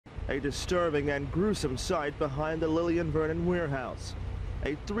A disturbing and gruesome sight behind the Lillian Vernon warehouse.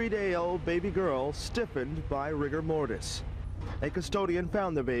 A 3-day-old baby girl stiffened by rigor mortis. A custodian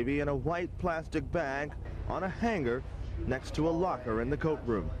found the baby in a white plastic bag on a hanger next to a locker in the coat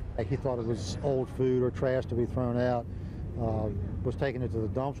room. He thought it was old food or trash to be thrown out. Was taking it to the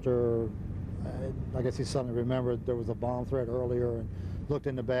dumpster. I guess he suddenly remembered there was a bomb threat earlier and looked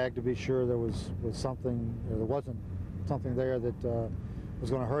in the bag to be sure there was something, or there wasn't something there that was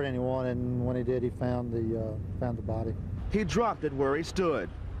going to hurt anyone, and when he did, he found the body. He dropped it where he stood,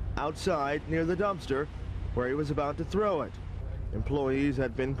 outside near the dumpster, where he was about to throw it. Employees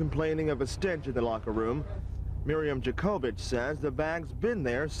had been complaining of a stench in the locker room. Miriam Jacobich says the bag's been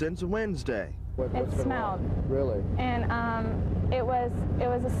there since Wednesday. It smelled. Really? And it was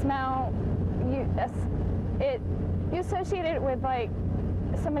a smell. You associated it with like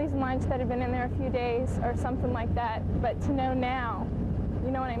somebody's lunch that had been in there a few days or something like that. But to know now, you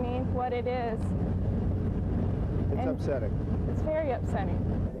know what I mean, what it is. It's upsetting. It's very upsetting.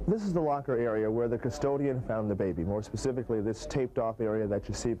 This is the locker area where the custodian found the baby, more specifically this taped off area that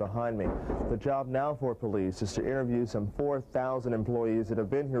you see behind me. The job now for police is to interview some 4,000 employees that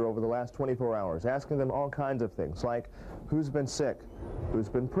have been here over the last 24 hours, asking them all kinds of things like who's been sick, who's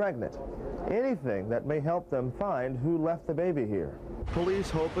been pregnant, anything that may help them find who left the baby here.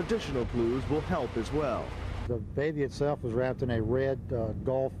 Police hope additional clues will help as well. The baby itself was wrapped in a red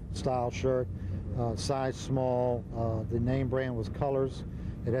golf-style shirt, size small. The name brand was Colors.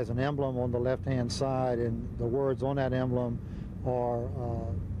 It has an emblem on the left-hand side, and the words on that emblem are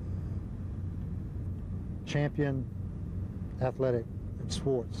Champion Athletic and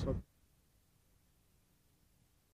Sports.